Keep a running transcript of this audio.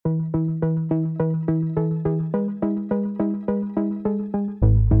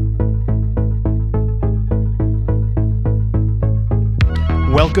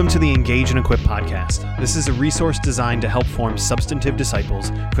Welcome to the Engage and Equip podcast. This is a resource designed to help form substantive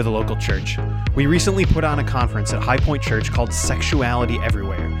disciples for the local church. We recently put on a conference at High Point Church called Sexuality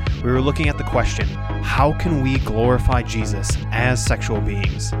Everywhere. We were looking at the question, how can we glorify Jesus as sexual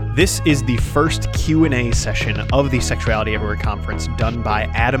beings? This is the first Q&A session of the Sexuality Everywhere conference done by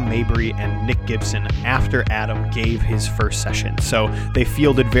Adam Mabry and Nick Gibson after Adam gave his first session. So they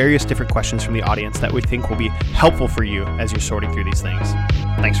fielded various different questions from the audience that we think will be helpful for you as you're sorting through these things.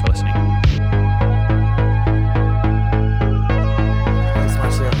 Thanks for listening. Thanks,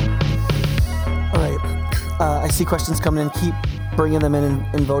 Marcio. All right, I see questions coming in. Keep bringing them in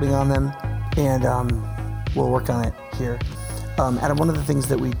and voting on them, and we'll work on it here. Adam, one of the things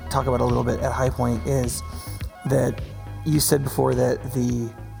that we talk about a little bit at High Point is that you said before that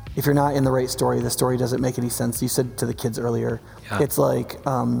if you're not in the right story, the story doesn't make any sense. You said to the kids earlier, It's like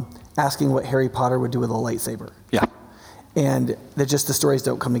asking what Harry Potter would do with a lightsaber. Yeah. And that just the stories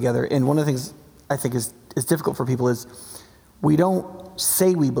don't come together. And one of the things I think is difficult for people is we don't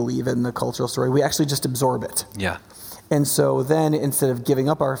say we believe in the cultural story. We actually just absorb it. Yeah. And so then instead of giving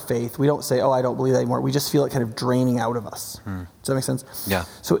up our faith, we don't say, oh, I don't believe that anymore. We just feel it kind of draining out of us. Does that make sense? Yeah.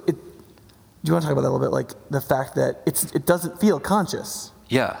 So do you want to talk about that a little bit? Like the fact that it doesn't feel conscious.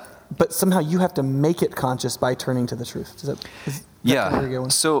 Yeah. But somehow you have to make it conscious by turning to the truth. Is that where you're going?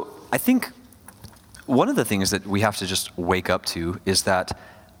 So I think one of the things that we have to just wake up to is that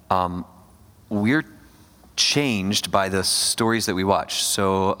we're changed by the stories that we watch.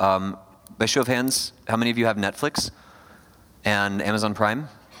 So by show of hands, how many of you have Netflix and Amazon Prime?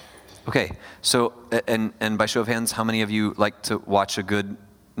 Okay, so and by show of hands, how many of you like to watch a good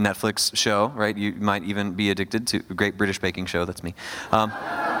Netflix show, right? You might even be addicted to a Great British Baking Show, that's me.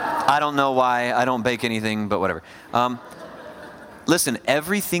 I don't know why, I don't bake anything, but whatever. Listen,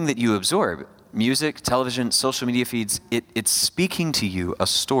 everything that you absorb, music, television, social media feeds, it's speaking to you a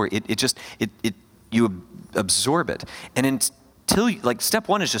story. You absorb it. And until step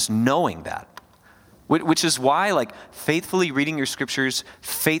one is just knowing that. Which is why faithfully reading your scriptures,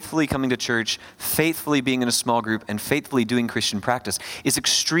 faithfully coming to church, faithfully being in a small group, and faithfully doing Christian practice is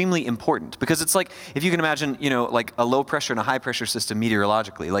extremely important. Because it's like, if you can imagine, a low pressure and a high pressure system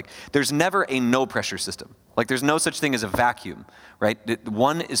meteorologically, there's never a no pressure system. There's no such thing as a vacuum, right?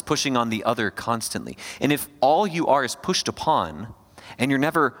 One is pushing on the other constantly. And if all you are is pushed upon, and you're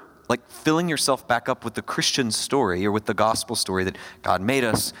never filling yourself back up with the Christian story or with the gospel story that God made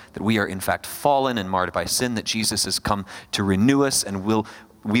us, that we are in fact fallen and marred by sin, that Jesus has come to renew us and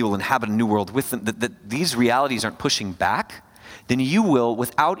we will inhabit a new world with him, that these realities aren't pushing back, then you will,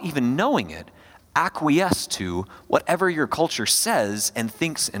 without even knowing it, acquiesce to whatever your culture says and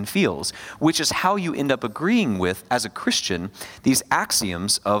thinks and feels, which is how you end up agreeing with, as a Christian, these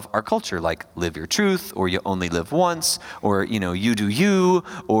axioms of our culture, like live your truth, or you only live once, or, you do you,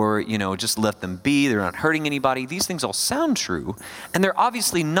 or, just let them be, they're not hurting anybody. These things all sound true, and they're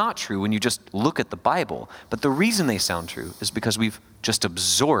obviously not true when you just look at the Bible. But the reason they sound true is because we've just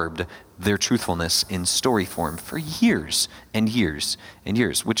absorbed their truthfulness in story form for years and years and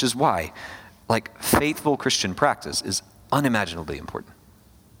years, which is why faithful Christian practice is unimaginably important.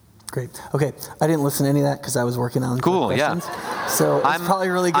 Great. Okay, I didn't listen to any of that because I was working on questions. Yeah. So it's probably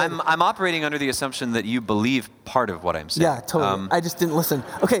really good. I'm operating under the assumption that you believe part of what I'm saying. Yeah, totally. I just didn't listen.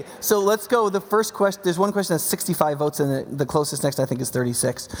 Okay, so let's go. The first question, there's one question that's 65 votes, and the closest next I think is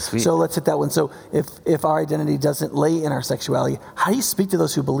 36. Sweet. So let's hit that one. So if our identity doesn't lay in our sexuality, how do you speak to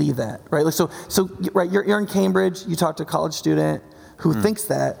those who believe that? Right. Right. You're in Cambridge. You talk to a college student who thinks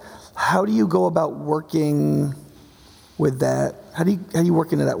that. How do you go about working with that? How do you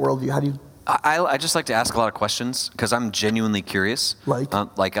work into that worldview? How do you? I just like to ask a lot of questions because I'm genuinely curious. I'm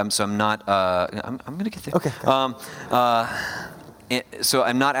not. I'm gonna get there. Okay. So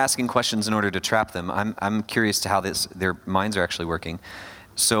I'm not asking questions in order to trap them. I'm curious to how their minds are actually working.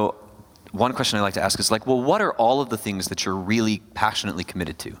 So one question I like to ask is what are all of the things that you're really passionately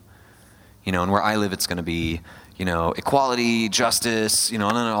committed to? And where I live, it's going to be, equality, justice, and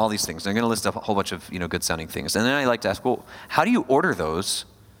all these things. I'm going to list a whole bunch of, good sounding things. And then I like to ask, well, how do you order those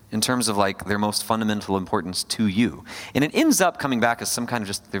in terms of their most fundamental importance to you? And it ends up coming back as some kind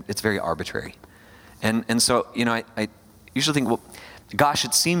of it's very arbitrary. And so, I usually think, well, gosh,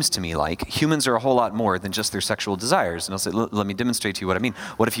 it seems to me like humans are a whole lot more than just their sexual desires. And I'll say, let me demonstrate to you what I mean.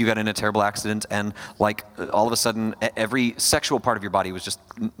 What if you got in a terrible accident and all of a sudden every sexual part of your body was just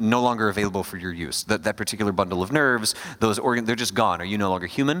no longer available for your use? That particular bundle of nerves, those organs, they're just gone. Are you no longer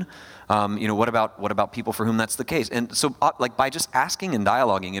human? What about people for whom that's the case? And so by just asking and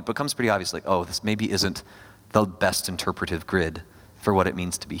dialoguing, it becomes pretty obvious this maybe isn't the best interpretive grid for what it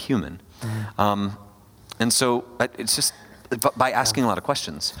means to be human. And so it's just by asking a lot of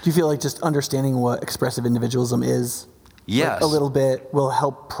questions. Do you feel like just understanding what expressive individualism is? Yes. Like a little bit will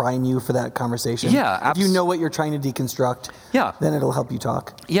help prime you for that conversation. Yeah, If you know what you're trying to deconstruct, then it'll help you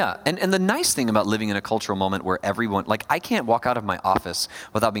talk. Yeah, and the nice thing about living in a cultural moment where everyone, like I can't walk out of my office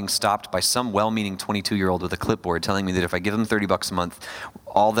without being stopped by some well-meaning 22-year-old with a clipboard telling me that if I give them $30 a month,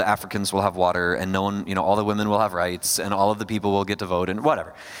 all the Africans will have water and no one, all the women will have rights and all of the people will get to vote and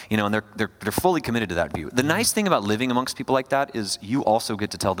whatever. And they're fully committed to that view. The nice thing about living amongst people like that is you also get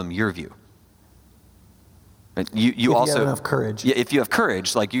to tell them your view. You also have enough courage. Yeah, if you have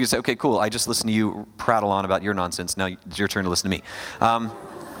courage, like you say, okay, cool, I just listened to you prattle on about your nonsense. Now it's your turn to listen to me.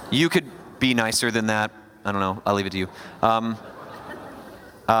 You could be nicer than that. I don't know. I'll leave it to you. But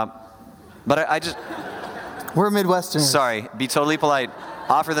I just... We're Midwesterners. Sorry. Be totally polite.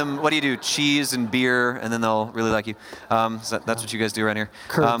 Offer them, what do you do? Cheese and beer, and then they'll really like you. So that's what you guys do around here.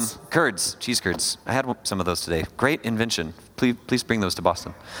 Curds. Curds. Cheese curds. I had some of those today. Great invention. Please bring those to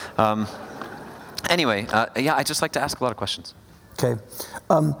Boston. Anyway, I just like to ask a lot of questions. Okay.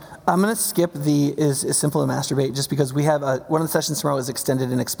 I'm going to skip the is simple to masturbate just because we have one of the sessions tomorrow is extended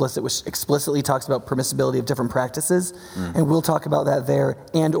and explicit, which explicitly talks about permissibility of different practices. And we'll talk about that there,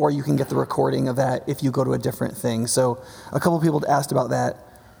 and or you can get the recording of that if you go to a different thing. So a couple of people asked about that,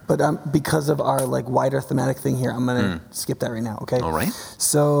 but because of our wider thematic thing here, I'm going to skip that right now, okay? All right.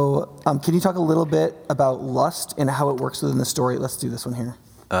 So can you talk a little bit about lust and how it works within the story? Let's do this one here.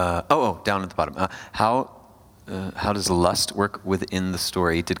 Down at the bottom. How does lust work within the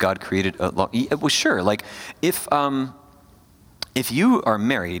story? Did God create it? Well, sure. Like, if you are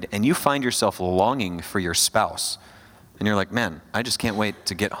married and you find yourself longing for your spouse, and you're like, man, I just can't wait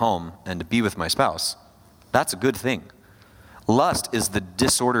to get home and to be with my spouse, that's a good thing. Lust is the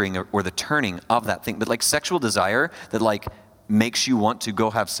disordering or the turning of that thing. But like sexual desire that makes you want to go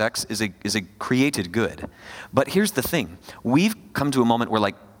have sex is a created good. But here's the thing. We've come to a moment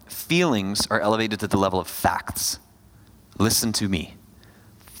where feelings are elevated to the level of facts. Listen to me.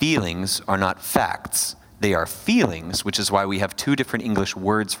 Feelings are not facts. They are feelings, which is why we have two different English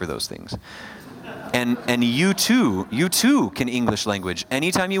words for those things. And you too can English language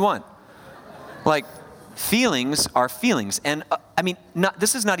anytime you want. Feelings are feelings. And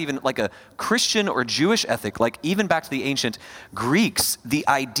this is not even like a Christian or Jewish ethic. Even back to the ancient Greeks, the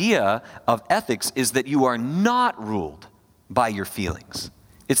idea of ethics is that you are not ruled by your feelings.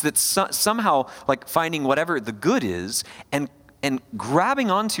 It's that somehow finding whatever the good is and grabbing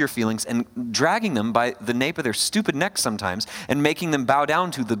onto your feelings and dragging them by the nape of their stupid necks sometimes and making them bow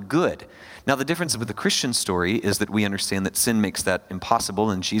down to the good. Now, the difference with the Christian story is that we understand that sin makes that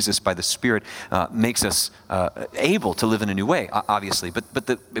impossible, and Jesus, by the Spirit, makes us able to live in a new way, obviously. But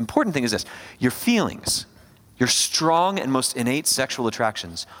the important thing is this. Your feelings, your strong and most innate sexual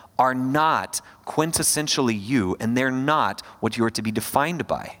attractions are not quintessentially you, and they're not what you are to be defined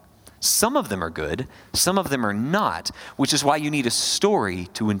by. Some of them are good, some of them are not, which is why you need a story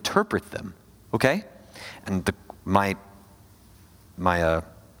to interpret them, okay? And my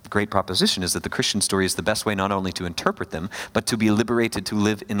great proposition is that the Christian story is the best way not only to interpret them, but to be liberated to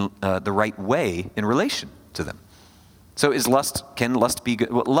live in the right way in relation to them. So can lust be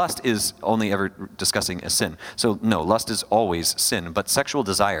good? Well, lust is only ever discussing a sin. So no, lust is always sin, but sexual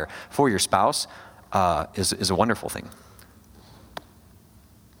desire for your spouse is a wonderful thing.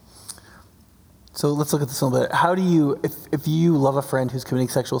 So let's look at this a little bit. How do you, if you love a friend who's committing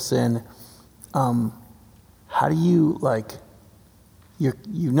sexual sin, how do you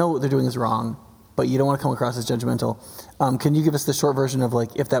you know what they're doing is wrong, but you don't want to come across as judgmental. Can you give us the short version of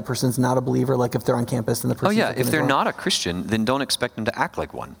if that person's not a believer, if they're on campus and the person? If they're not a Christian, then don't expect them to act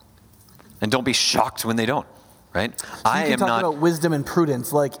like one, and don't be shocked when they don't. Right? So you can talk about wisdom and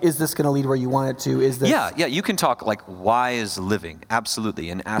prudence. Is this going to lead where you want it to? Is this? Yeah. You can talk wise living,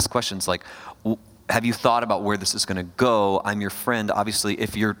 absolutely, and ask questions like, have you thought about where this is going to go? I'm your friend. Obviously,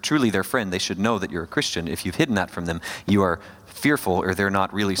 if you're truly their friend, they should know that you're a Christian. If you've hidden that from them, you are fearful, or they're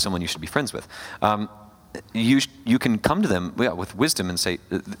not really someone you should be friends with. You can come to them with wisdom and say,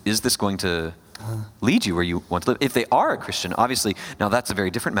 is this going to lead you where you want to live? If they are a Christian, obviously, now that's a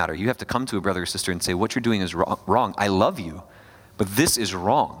very different matter. You have to come to a brother or sister and say, what you're doing is wrong. I love you, but this is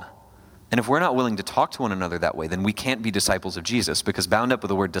wrong. And if we're not willing to talk to one another that way, then we can't be disciples of Jesus, because bound up with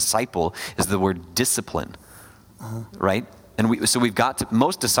the word disciple is the word discipline, right? And we've got to,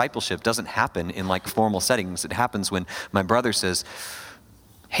 most discipleship doesn't happen in formal settings. It happens when my brother says,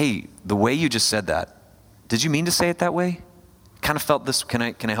 hey, the way you just said that, did you mean to say it that way? Kind of felt this, can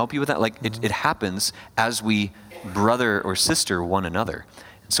I help you with that? It happens as we brother or sister one another.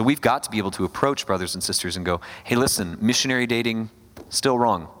 So we've got to be able to approach brothers and sisters and go, hey, listen, missionary dating, still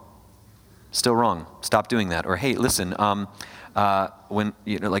wrong. Still wrong. Stop doing that. Or, hey, listen, when,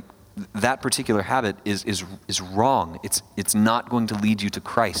 like, that particular habit is wrong. It's not going to lead you to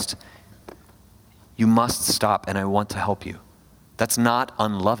Christ. You must stop, and I want to help you. That's not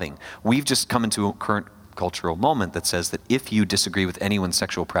unloving. We've just come into a current cultural moment that says that if you disagree with anyone's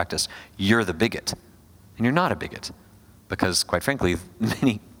sexual practice, you're the bigot. And you're not a bigot. Because, quite frankly,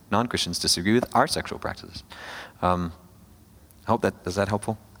 many non-Christians disagree with our sexual practices. I hope is that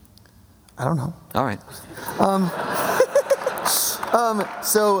helpful? I don't know. All right.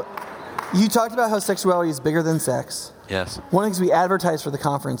 So you talked about how sexuality is bigger than sex. Yes. One of the things we advertise for the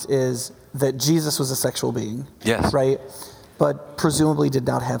conference is that Jesus was a sexual being. Yes. Right? But presumably did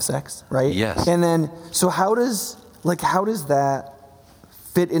not have sex, right? Yes. And then, so how does that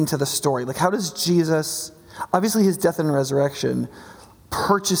fit into the story? Like, how does Jesus, obviously his death and resurrection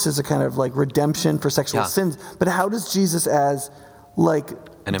purchases a kind of like redemption for sexual sins, but how does Jesus as like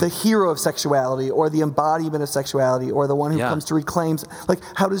the hero of sexuality or the embodiment of sexuality or the one who comes to reclaim, like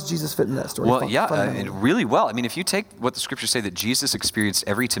how does Jesus fit in that story? Well, really well. I mean, if you take what the scriptures say that Jesus experienced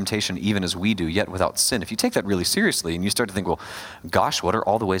every temptation even as we do, yet without sin, if you take that really seriously and you start to think, well, gosh, what are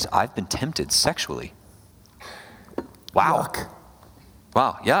all the ways I've been tempted sexually? Wow. Yuck.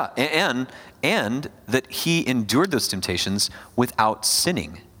 Wow, yeah. And that he endured those temptations without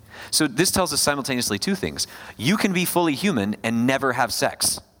sinning. So this tells us simultaneously two things. You can be fully human and never have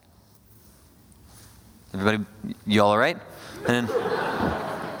sex. Everybody, you all right? And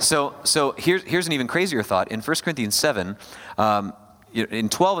so here's an even crazier thought. In 1 Corinthians 7, in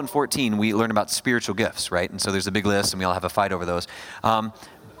 12 and 14, we learn about spiritual gifts, right? And so there's a big list, and we all have a fight over those.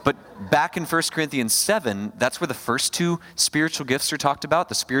 But back in 1 Corinthians 7, that's where the first two spiritual gifts are talked about,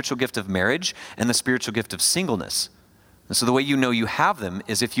 the spiritual gift of marriage and the spiritual gift of singleness. And so the way you know you have them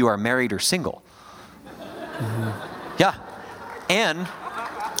is if you are married or single. Mm-hmm. Yeah. And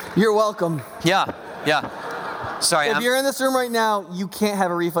you're welcome. Yeah. Sorry. If you're in this room right now, you can't have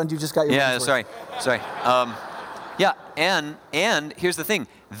a refund. You just got your money's worth. Sorry. And here's the thing.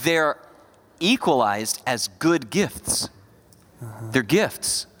 They're equalized as good gifts. Uh-huh. They're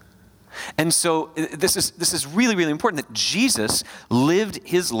gifts. And so this is really, really important that Jesus lived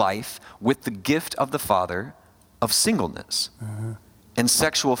his life with the gift of the Father of singleness and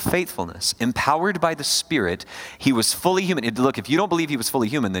sexual faithfulness. Empowered by the Spirit, he was fully human. Look, if you don't believe he was fully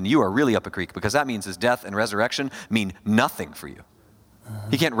human, then you are really up a creek, because that means his death and resurrection mean nothing for you.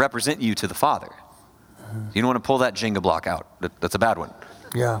 He can't represent you to the Father. You don't want to pull that Jenga block out. That's a bad one.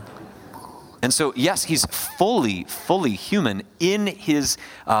 Yeah. And so, yes, he's fully human in his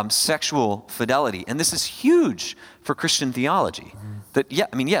sexual fidelity. And this is huge for Christian theology. That,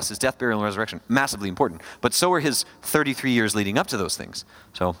 yes, his death, burial, and resurrection, massively important. But so are his 33 years leading up to those things.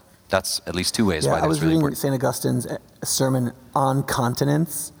 So that's at least two ways why that's really important. I was reading St. Augustine's sermon on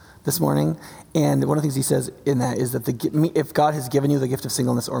continence this morning. And one of the things he says in that is that if God has given you the gift of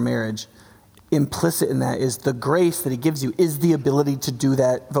singleness or marriage, implicit in that is the grace that he gives you is the ability to do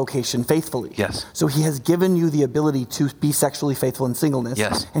that vocation faithfully. Yes. So he has given you the ability to be sexually faithful in singleness.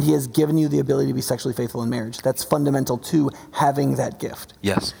 Yes. And he has given you the ability to be sexually faithful in marriage. That's fundamental to having that gift.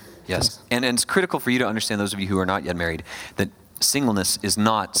 Yes. And it's critical for you to understand, those of you who are not yet married, that singleness is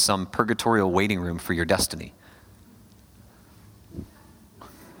not some purgatorial waiting room for your destiny.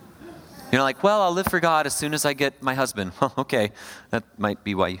 You're like, well, I'll live for God as soon as I get my husband. Well, okay, that might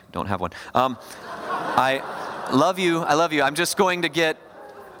be why you don't have one. I love you. I'm just going to get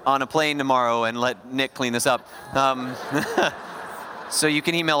on a plane tomorrow and let Nick clean this up. So you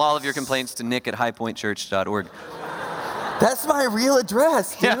can email all of your complaints to nick@highpointchurch.org. That's my real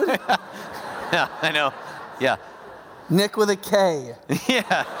address, dude. Yeah, I know. Yeah. Nick with a K.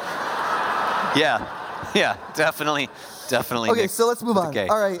 Yeah, definitely. Okay, so let's move on. Okay.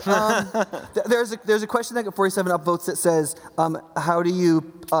 All right. There's a question that got 47 upvotes that says, how do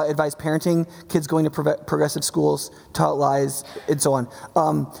you advise parenting kids going to progressive schools, taught lies, and so on?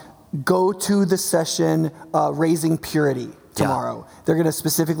 Go to the session Raising Purity tomorrow. Yeah. They're going to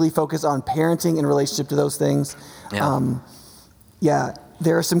specifically focus on parenting in relationship to those things. Yeah.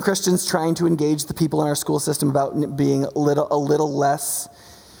 There are some Christians trying to engage the people in our school system about being a little less.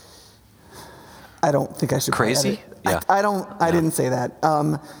 I don't think I should crazy. Yeah. I didn't say that.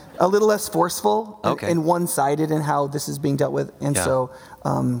 A little less forceful and one-sided in how this is being dealt with, and so.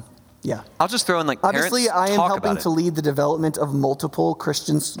 I'll just throw in obviously I am helping to lead the development of multiple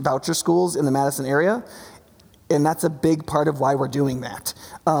Christian voucher schools in the Madison area, and that's a big part of why we're doing that.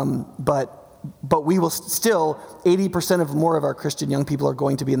 But we will still, 80% of more of our Christian young people are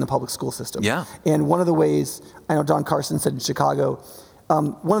going to be in the public school system. Yeah. And one of the ways, I know Don Carson said in Chicago,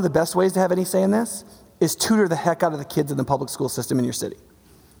 one of the best ways to have any say in this is tutor the heck out of the kids in the public school system in your city.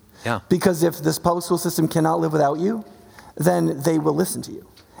 Yeah. Because if this public school system cannot live without you, then they will listen to you.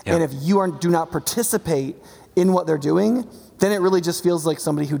 Yeah. And if you do not participate in what they're doing, then it really just feels like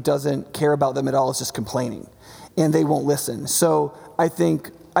somebody who doesn't care about them at all is just complaining, and they won't listen. So I think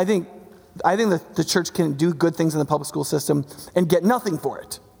that the church can do good things in the public school system and get nothing for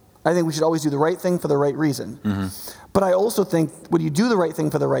it. I think we should always do the right thing for the right reason. But I also think when you do the right thing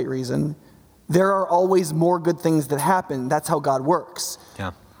for the right reason, there are always more good things that happen. That's how God works.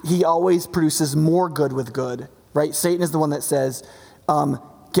 Yeah. He always produces more good with good, right? Satan is the one that says,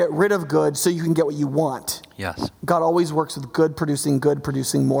 get rid of good so you can get what you want. Yes. God always works with good, producing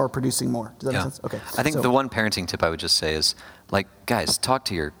more, producing more. Does that make sense? Okay. I think the one parenting tip I would just say is, like, guys, talk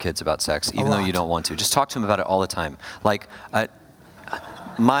to your kids about sex, even though you don't want to. Just talk to them about it all the time. Like,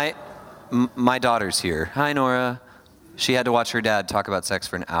 my daughter's here. Hi, Nora. She had to watch her dad talk about sex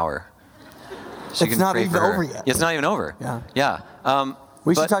for an hour. It's not even over yet. It's not even over. Yeah. Yeah.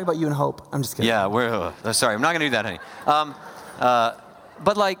 We should talk about you and Hope. I'm just kidding. Yeah, sorry, I'm not going to do that, honey.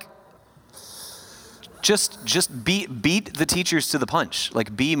 But like, just beat the teachers to the punch.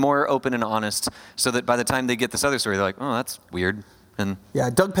 Like, be more open and honest, so that by the time they get this other story, they're like, oh, that's weird. And yeah,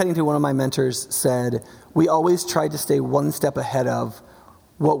 Doug Pennington, one of my mentors, said we always tried to stay one step ahead of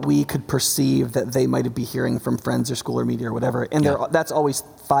what we could perceive that they might be hearing from friends or school or media or whatever, and that's always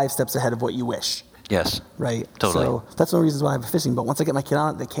 5 steps ahead of what you wish. Yes. Right. Totally. So that's one of the reasons why I have a fishing boat. Once I get my kid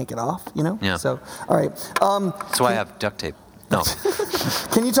on it, they can't get off. You know. Yeah. So all right. That's why I have duct tape. No.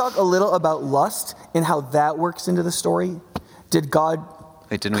 Can you talk a little about lust and how that works into the story? Did God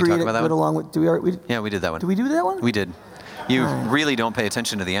didn't we talk about that one? Along with, Yeah, we did that one. Did we do that one? We did. You really don't pay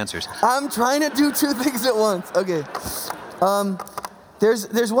attention to the answers. I'm trying to do 2 things at once. Okay.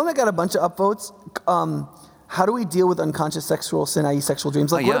 There's one that got a bunch of upvotes. How do we deal with unconscious sexual sin, i.e. sexual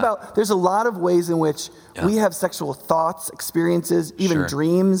dreams? Like, what about, there's a lot of ways in which we have sexual thoughts, experiences, even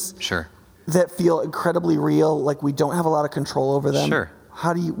dreams. Sure. That feel incredibly real, like we don't have a lot of control over them. Sure.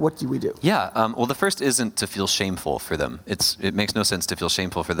 What do we do? Yeah, well, the first isn't to feel shameful for them. It makes no sense to feel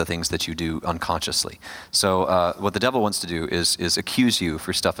shameful for the things that you do unconsciously. So what the devil wants to do is accuse you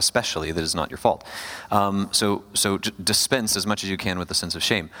for stuff especially that is not your fault. So dispense as much as you can with the sense of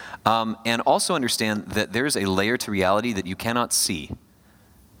shame. And also understand that there's a layer to reality that you cannot see,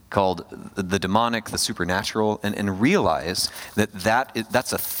 called the demonic, the supernatural, and realize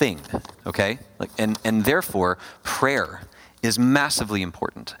that's a thing, okay? And therefore, prayer is massively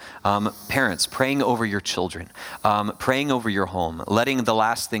important. Parents, praying over your children, praying over your home, letting the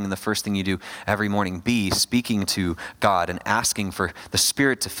last thing and the first thing you do every morning be speaking to God and asking for the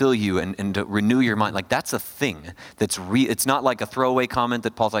Spirit to fill you and to renew your mind. Like, that's a thing that's it's not like a throwaway comment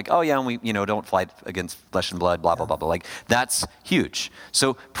that Paul's like, oh yeah, and we don't fight against flesh and blood, blah, blah, blah, blah. Like, that's huge.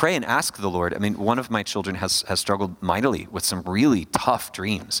 So pray and ask the Lord. I mean, one of my children has struggled mightily with some really tough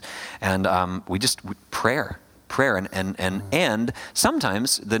dreams. And prayer and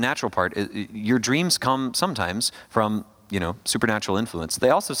sometimes the natural part, your dreams come sometimes from supernatural influence. They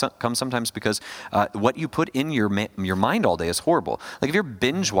also come sometimes because what you put in your mind all day is horrible. Like, if you're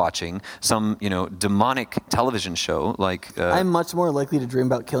binge watching some demonic television show, like I'm much more likely to dream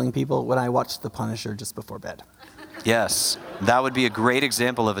about killing people when I watch The Punisher just before bed. Yes, that would be a great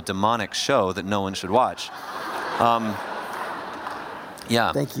example of a demonic show that no one should watch.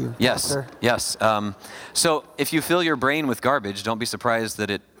 Yeah. Thank you. Yes. Sir. Yes. So if you fill your brain with garbage, don't be surprised that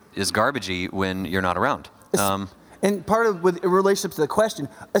it is garbagey when you're not around. And part of with relationship to the question,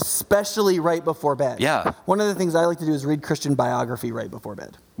 especially right before bed. Yeah. One of the things I like to do is read Christian biography right before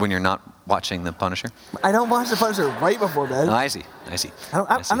bed. When you're not watching The Punisher? I don't watch The Punisher right before bed. Oh, I see.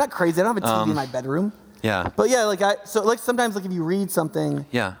 I'm not crazy. I don't have a TV in my bedroom. Yeah. But yeah, sometimes if you read something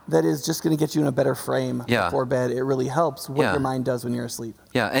that is just going to get you in a better frame before bed, it really helps what your mind does when you're asleep.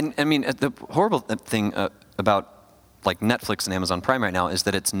 Yeah, and I mean, the horrible thing about like Netflix and Amazon Prime right now is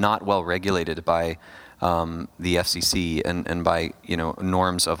that it's not well regulated by the FCC and by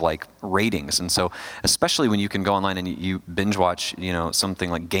norms of like ratings. And so especially when you can go online and you binge watch something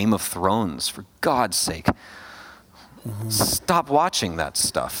like Game of Thrones, for God's sake, stop watching that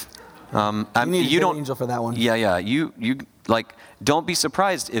stuff. You need an angel for that one. Yeah. You like, don't be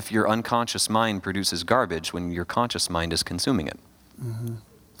surprised if your unconscious mind produces garbage when your conscious mind is consuming it. Mm-hmm.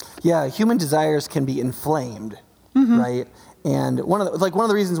 Yeah, human desires can be inflamed, right? And one of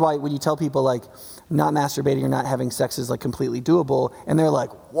the reasons why when you tell people like not masturbating or not having sex is like completely doable, and they're like,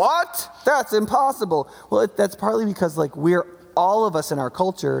 "What? That's impossible." Well, that's partly because like all of us in our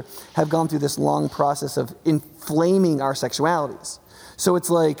culture have gone through this long process of inflaming our sexualities. So it's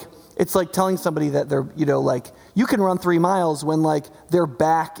like telling somebody that they're, you can run 3 miles when like their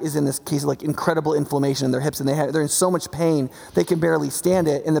back is in this case of like incredible inflammation in their hips and they're in so much pain they can barely stand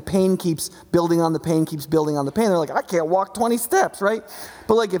it, and the pain keeps building on the pain, keeps building on the pain. They're like, I can't walk 20 steps, right?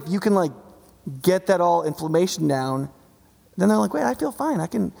 But like if you can like get that all inflammation down, then they're like, wait, I feel fine. I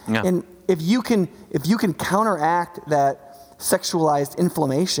can. Yeah. And if you can counteract that sexualized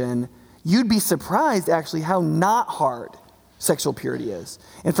inflammation, you'd be surprised actually how not hard sexual purity is.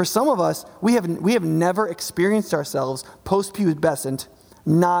 And for some of us, we have never experienced ourselves post-pubescent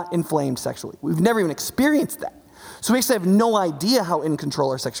not inflamed sexually. We've never even experienced that. So we actually have no idea how in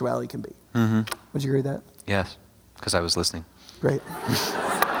control our sexuality can be. Mm-hmm. Would you agree with that? Yes, because I was listening. Great.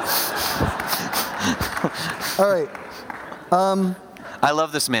 All right. I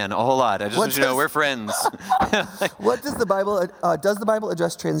love this man a whole lot. I just want you to know we're friends. What does the Bible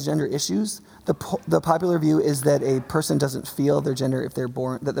address transgender issues? The popular view is that a person doesn't feel their gender if they're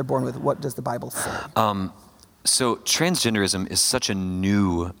born with. What does the Bible say? So transgenderism is such a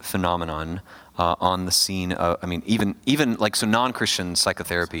new phenomenon on the scene. Even like so non-Christian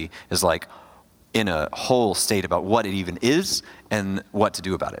psychotherapy is like in a whole state about what it even is and what to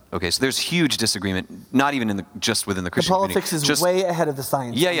do about it. Okay, so there's huge disagreement, not even just within the Christian community. Politics is way ahead of the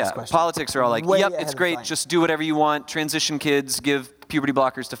science. Yeah. Politics are all like, yep, it's great, just do whatever you want, transition kids, give puberty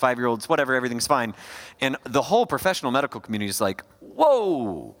blockers to 5-year-olds, whatever, everything's fine. And the whole professional medical community is like,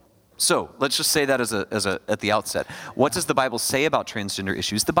 whoa. So let's just say that as at the outset. What does the Bible say about transgender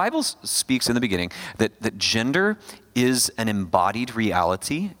issues? The Bible speaks in the beginning that gender is an embodied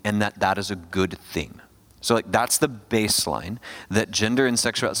reality and that is a good thing. So like that's the baseline, that gender and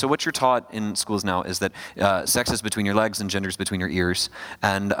sexuality. So what you're taught in schools now is that sex is between your legs and gender is between your ears.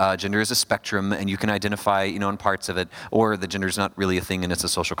 And gender is a spectrum and you can identify, in parts of it, or the gender is not really a thing and it's a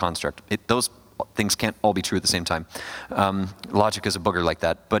social construct. Those things can't all be true at the same time. Logic is a booger like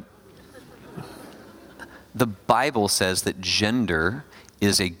that. But the Bible says that gender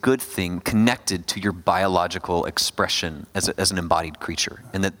is a good thing connected to your biological expression as an embodied creature,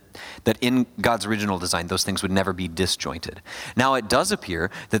 and that in God's original design, those things would never be disjointed. Now, it does appear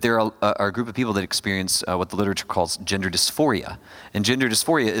that there are a group of people that experience what the literature calls gender dysphoria. And gender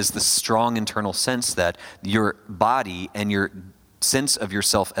dysphoria is the strong internal sense that your body and your sense of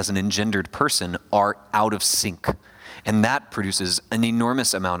yourself as an engendered person are out of sync. And that produces an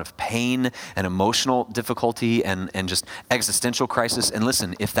enormous amount of pain and emotional difficulty and just existential crisis. And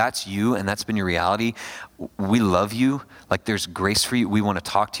listen, if that's you and that's been your reality, we love you. Like there's grace for you. We want to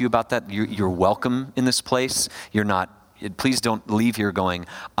talk to you about that. You're welcome in this place. Please don't leave here going,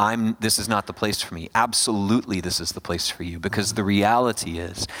 this is not the place for me. Absolutely, this is the place for you, because the reality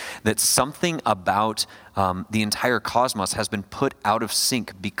is that something about the entire cosmos has been put out of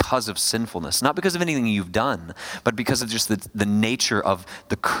sync because of sinfulness. Not because of anything you've done, but because of just the nature of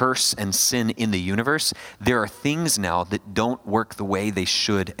the curse and sin in the universe. There are things now that don't work the way they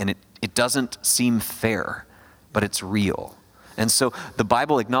should, and it doesn't seem fair, but it's real. And so the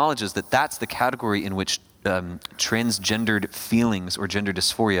Bible acknowledges that that's the category in which transgendered feelings or gender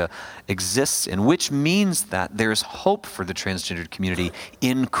dysphoria exists in, which means that there's hope for the transgendered community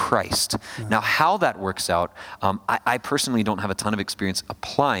in Christ. Yeah. Now, how that works out, I personally don't have a ton of experience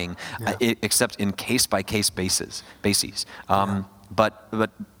applying, except in case-by-case bases. But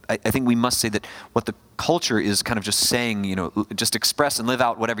I think we must say that what the culture is kind of just saying, just express and live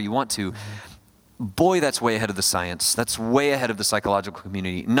out whatever you want to. Mm-hmm. Boy, that's way ahead of the science. That's way ahead of the psychological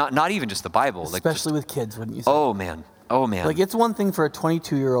community. Not even just the Bible. Especially with kids, wouldn't you say? Oh, man. Like, it's one thing for a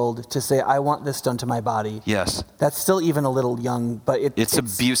 22-year-old to say, I want this done to my body. Yes. That's still even a little young, but it's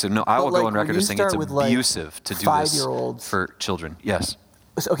abusive. No, I will go on record as saying it's abusive to do this for children. Yes.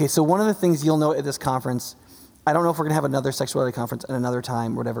 Okay, so one of the things you'll know at this conference, I don't know if we're going to have another sexuality conference at another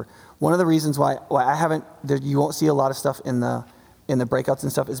time or whatever. One of the reasons why I haven't, you won't see a lot of stuff in the breakouts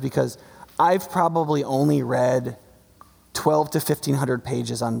and stuff is because I've probably only read 12 to 1,500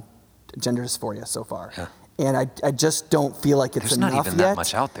 pages on gender dysphoria so far. Yeah. And I just don't feel like it's enough yet. There's not even that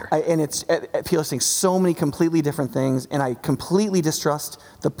much out there. People are saying so many completely different things, and I completely distrust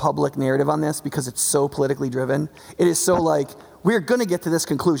the public narrative on this because it's so politically driven. It is so like, we're going to get to this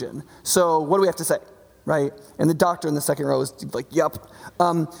conclusion. So what do we have to say, right? And the doctor in the second row is like, yep.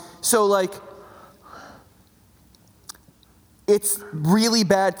 It's really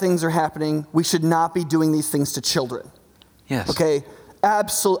bad things are happening. We should not be doing these things to children. Yes. Okay?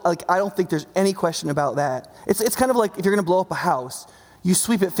 Absolutely. Like, I don't think there's any question about that. It's kind of like if you're going to blow up a house, you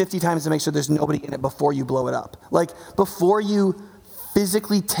sweep it 50 times to make sure there's nobody in it before you blow it up. Like, before you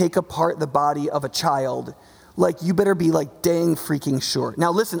physically take apart the body of a child, like, you better be like dang freaking sure.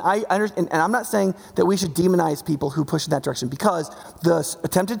 Now, listen, I understand, and I'm not saying that we should demonize people who push in that direction, because the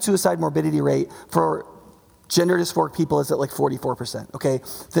attempted suicide morbidity rate for Gender dysphoric people is at like 44%, okay?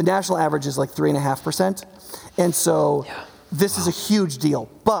 The national average is like 3.5%. And so this is a huge deal.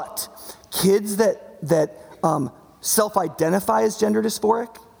 But kids that self-identify as gender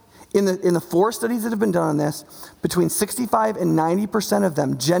dysphoric, in the 4 studies that have been done on this, between 65 and 90% of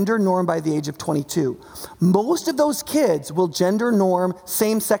them gender norm by the age of 22. Most of those kids will gender norm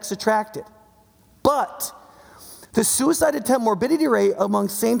same-sex attracted. But the suicide attempt morbidity rate among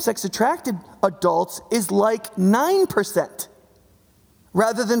same-sex attracted adults is like 9%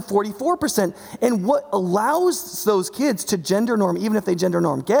 rather than 44%. And what allows those kids to gender norm, even if they gender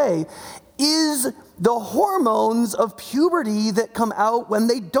norm gay, is the hormones of puberty that come out when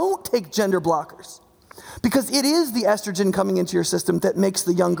they don't take gender blockers. Because it is the estrogen coming into your system that makes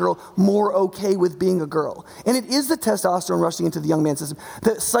the young girl more okay with being a girl. And it is the testosterone rushing into the young man's system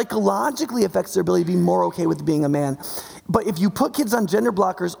that psychologically affects their ability to be more okay with being a man. But if you put kids on gender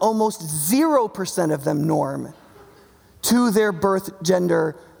blockers, almost 0% of them norm to their birth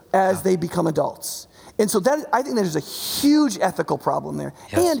gender as they become adults. And so that, I think there's a huge ethical problem there.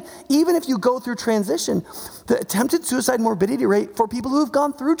 Yes. And even if you go through transition, the attempted suicide morbidity rate for people who have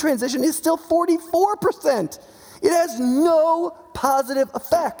gone through transition is still 44%. It has no positive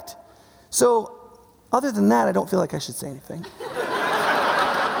effect. So other than that, I don't feel like I should say anything.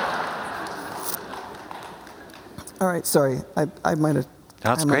 All right, sorry. I might have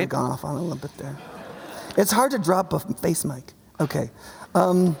gone off on a little bit there. It's hard to drop a face mic. Okay.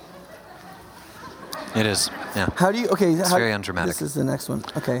 It is, yeah. It's very undramatic. This is the next one.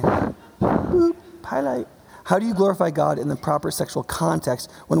 Okay. Boop, highlight. How do you glorify God in the proper sexual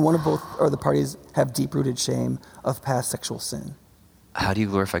context when one of both or the parties have deep-rooted shame of past sexual sin? How do you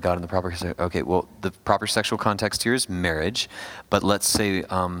glorify God in the proper... Okay, well, the proper sexual context here is marriage. But let's say...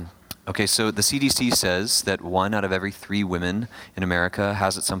 so the CDC says that 1 out of every 3 women in America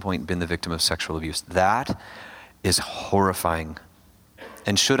has at some point been the victim of sexual abuse. That is horrifying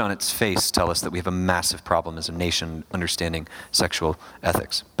and should on its face tell us that we have a massive problem as a nation understanding sexual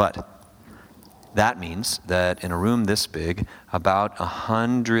ethics. But that means that in a room this big, about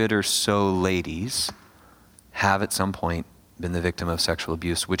 100 or so ladies have at some point been the victim of sexual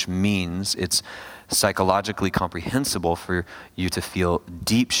abuse, which means it's psychologically comprehensible for you to feel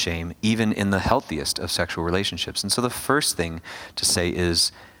deep shame, even in the healthiest of sexual relationships. And so the first thing to say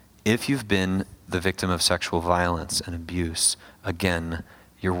is, if you've been the victim of sexual violence and abuse, again,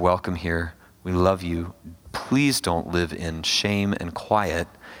 you're welcome here. We love you. Please don't live in shame and quiet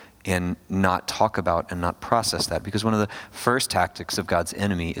and not talk about and not process that. Because one of the first tactics of God's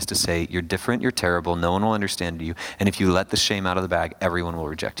enemy is to say, you're different, you're terrible, no one will understand you, and if you let the shame out of the bag, everyone will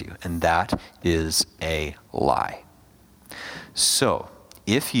reject you. And that is a lie. So,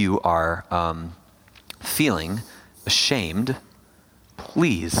 if you are feeling ashamed,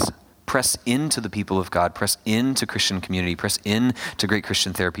 please press into the people of God, press into Christian community, press into Great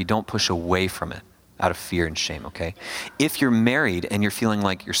Christian Therapy. Don't push away from it out of fear and shame, okay? If you're married and you're feeling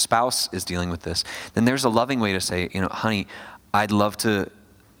like your spouse is dealing with this, then there's a loving way to say, honey, I'd love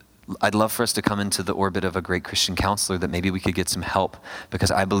for us to come into the orbit of a great Christian counselor that maybe we could get some help,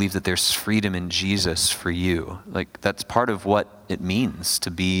 because I believe that there's freedom in Jesus for you. Like, that's part of what it means to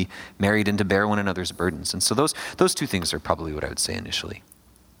be married and to bear one another's burdens. And so those 2 things are probably what I would say initially.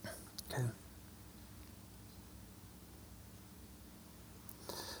 Okay.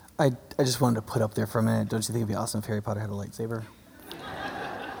 I just wanted to put up there for a minute, don't you think it'd be awesome if Harry Potter had a lightsaber?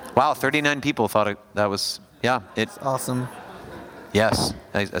 Wow, 39 people thought that was, It's awesome. Yes,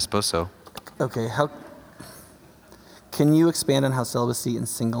 I suppose so. Okay, can you expand on how celibacy and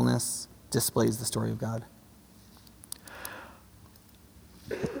singleness displays the story of God?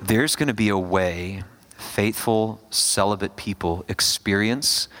 There's going to be a way faithful, celibate people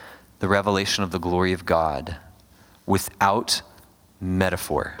experience the revelation of the glory of God without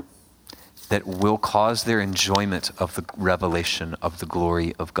metaphor that will cause their enjoyment of the revelation of the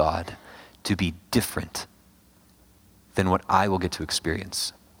glory of God to be different than what I will get to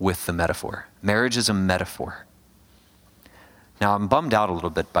experience with the metaphor. Marriage is a metaphor. Now, I'm bummed out a little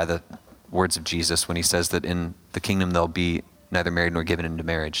bit by the words of Jesus when he says that in the kingdom they'll be neither married nor given into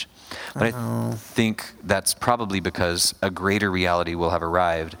marriage. But I think that's probably because a greater reality will have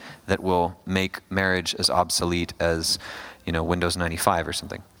arrived that will make marriage as obsolete as, Windows 95 or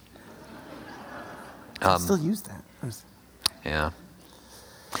something. I still use that. Yeah.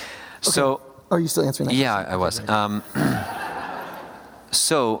 Okay. So... Are you still answering that? Yeah, I was.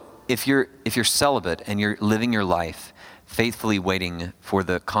 So if you're celibate and you're living your life faithfully waiting for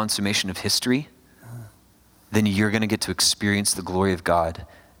the consummation of history, then you're going to get to experience the glory of God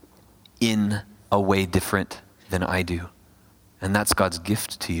in a way different than I do. And that's God's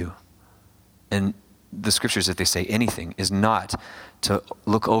gift to you. And the scriptures, if they say anything, is not to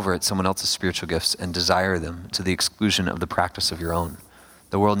look over at someone else's spiritual gifts and desire them to the exclusion of the practice of your own.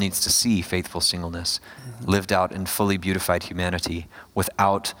 The world needs to see faithful singleness lived out in fully beautified humanity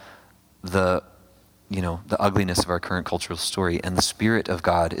without the ugliness of our current cultural story. And the Spirit of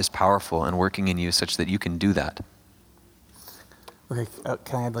God is powerful and working in you such that you can do that. Okay,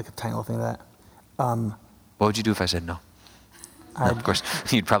 can I add like a tiny little thing to that? What would you do if I said no? No, of course,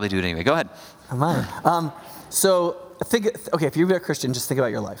 you'd probably do it anyway. Go ahead. I might. So if you're a Christian, just think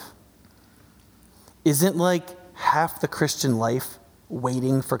about your life. Isn't like half the Christian life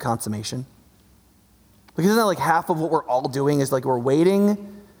waiting for consummation? Like, isn't that like half of what we're all doing is like we're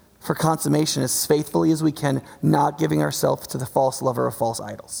waiting for consummation as faithfully as we can, not giving ourselves to the false lover of false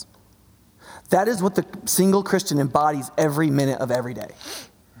idols? That is what the single Christian embodies every minute of every day.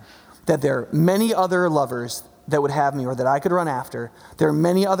 That there are many other lovers that would have me or that I could run after. There are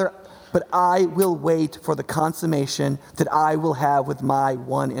many other, but I will wait for the consummation that I will have with my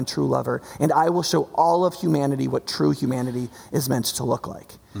one and true lover. And I will show all of humanity what true humanity is meant to look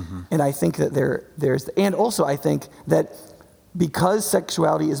like. Mm-hmm. And I think that and also I think that because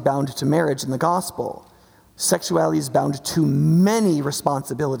sexuality is bound to marriage in the gospel, sexuality is bound to many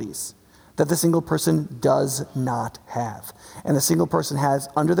responsibilities that the single person does not have. And the single person has,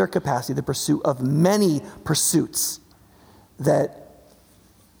 under their capacity, the pursuit of many pursuits that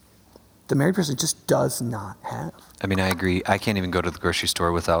the married person just does not have. I mean, I agree. I can't even go to the grocery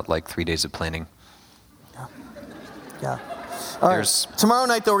store without like 3 days of planning. Yeah. All right. Tomorrow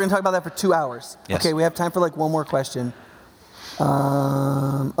night, though, we're going to talk about that for 2 hours. Yes. Okay, we have time for like one more question.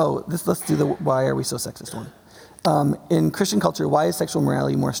 Let's do the why are we so sexist one. In Christian culture, why is sexual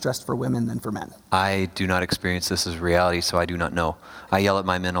morality more stressed for women than for men? I do not experience this as reality, so I do not know. I yell at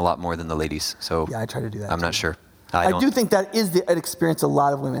my men a lot more than the ladies, so yeah, I try to do that. I'm not sure. I do think that is an experience a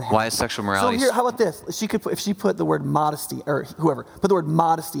lot of women have. Why is sexual morality? So here, how about this? If she put the word modesty, or whoever put the word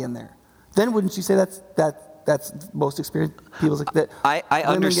modesty in there, then wouldn't you say that's most experienced people like that? I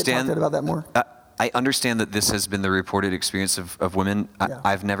understand get about that more. I understand that this has been the reported experience of women. Yeah.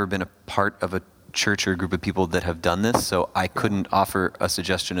 I've never been a part of a church or a group of people that have done this, so I couldn't offer a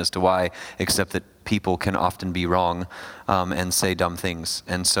suggestion as to why, except that people can often be wrong and say dumb things.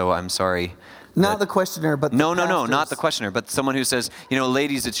 And so I'm sorry. Not the questioner, but No, not the questioner, but someone who says,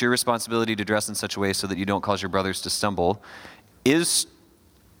 ladies, it's your responsibility to dress in such a way so that you don't cause your brothers to stumble,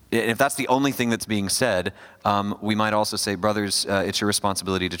 if that's the only thing that's being said, we might also say, brothers, it's your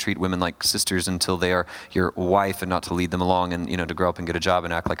responsibility to treat women like sisters until they are your wife and not to lead them along and, to grow up and get a job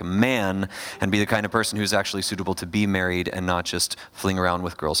and act like a man and be the kind of person who's actually suitable to be married and not just fling around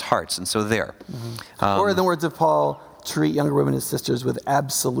with girls' hearts. And so there. Mm-hmm. Or in the words of Paul, treat younger women as sisters with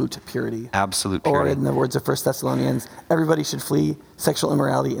absolute purity. Absolute purity. Or in the words of 1 Thessalonians, everybody should flee sexual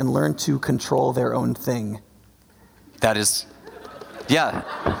immorality and learn to control their own thing. That is... Yeah.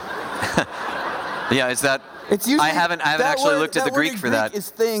 Yeah, is that... It's usually, I haven't actually looked at the Greek for that. Is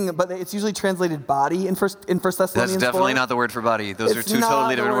thing, but it's usually translated body in First Thessalonians. That's definitely not the word for body. Those are two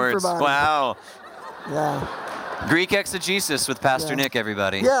totally different words. Wow. Yeah. Greek exegesis with Pastor Nick,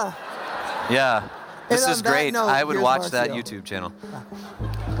 everybody. Yeah. Yeah. This is great. Note, I would watch Marcio. that YouTube channel.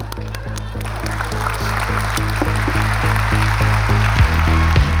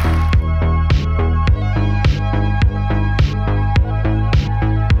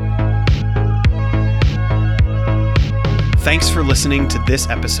 Thanks for listening to this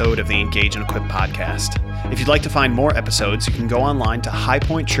episode of the Engage and Equip podcast. If you'd like to find more episodes, you can go online to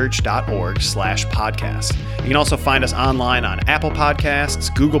highpointchurch.org/podcast. You can also find us online on Apple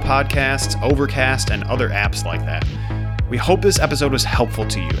Podcasts, Google Podcasts, Overcast, and other apps like that. We hope this episode was helpful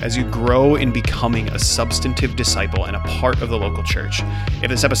to you as you grow in becoming a substantive disciple and a part of the local church. If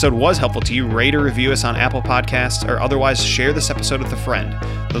this episode was helpful to you, rate or review us on Apple Podcasts, or otherwise share this episode with a friend.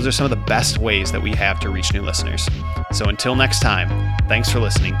 Those are some of the best ways that we have to reach new listeners. So until next time, thanks for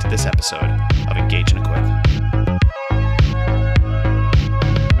listening to this episode of Engage and Equip.